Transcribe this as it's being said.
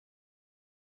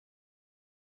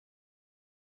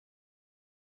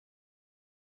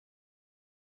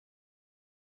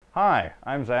Hi,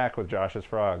 I'm Zach with Josh's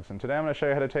Frogs, and today I'm going to show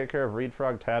you how to take care of reed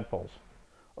frog tadpoles.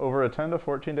 Over a 10 to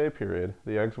 14 day period,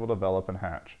 the eggs will develop and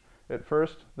hatch. At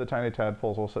first, the tiny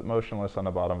tadpoles will sit motionless on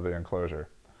the bottom of the enclosure.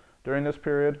 During this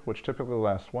period, which typically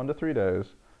lasts 1 to 3 days,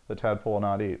 the tadpole will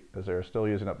not eat, as they are still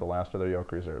using up the last of their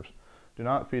yolk reserves. Do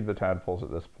not feed the tadpoles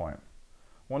at this point.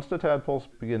 Once the tadpoles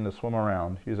begin to swim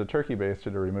around, use a turkey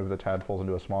baster to remove the tadpoles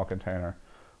into a small container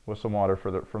with some water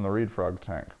from the reed frog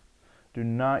tank. Do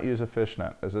not use a fish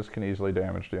net, as this can easily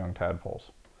damage the young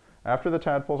tadpoles. After the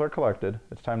tadpoles are collected,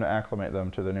 it's time to acclimate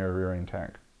them to the near rearing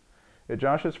tank. At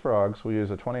Josh's Frogs, we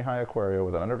use a 20 high aquarium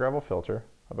with an under gravel filter,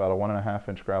 about a 1.5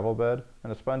 inch gravel bed,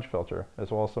 and a sponge filter,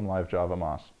 as well as some live Java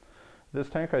moss. This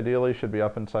tank ideally should be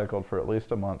up and cycled for at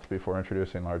least a month before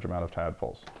introducing a large amount of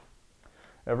tadpoles.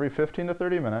 Every 15 to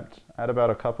 30 minutes, add about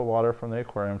a cup of water from the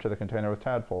aquarium to the container with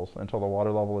tadpoles until the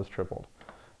water level is tripled.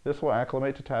 This will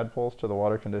acclimate the tadpoles to the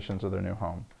water conditions of their new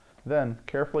home. Then,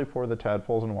 carefully pour the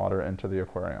tadpoles and water into the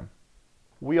aquarium.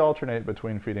 We alternate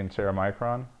between feeding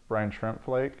ceramicron, brine shrimp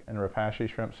flake, and rapashi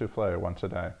shrimp souffle once a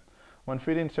day. When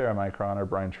feeding ceramicron or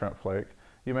brine shrimp flake,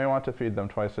 you may want to feed them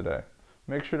twice a day.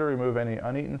 Make sure to remove any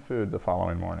uneaten food the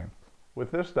following morning. With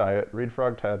this diet, reed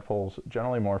frog tadpoles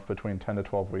generally morph between 10 to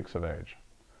 12 weeks of age.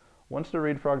 Once the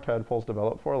reed frog tadpoles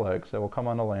develop 4 legs, they will come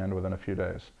onto land within a few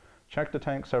days. Check the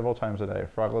tank several times a day.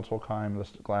 Froglets will climb the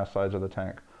glass sides of the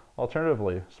tank.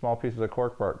 Alternatively, small pieces of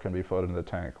cork bark can be floated into the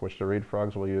tank, which the reed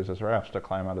frogs will use as rafts to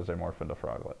climb out as they morph into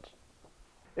froglets.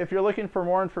 If you're looking for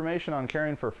more information on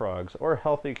caring for frogs or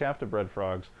healthy captive bred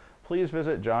frogs, please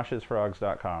visit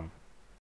joshsfrogs.com.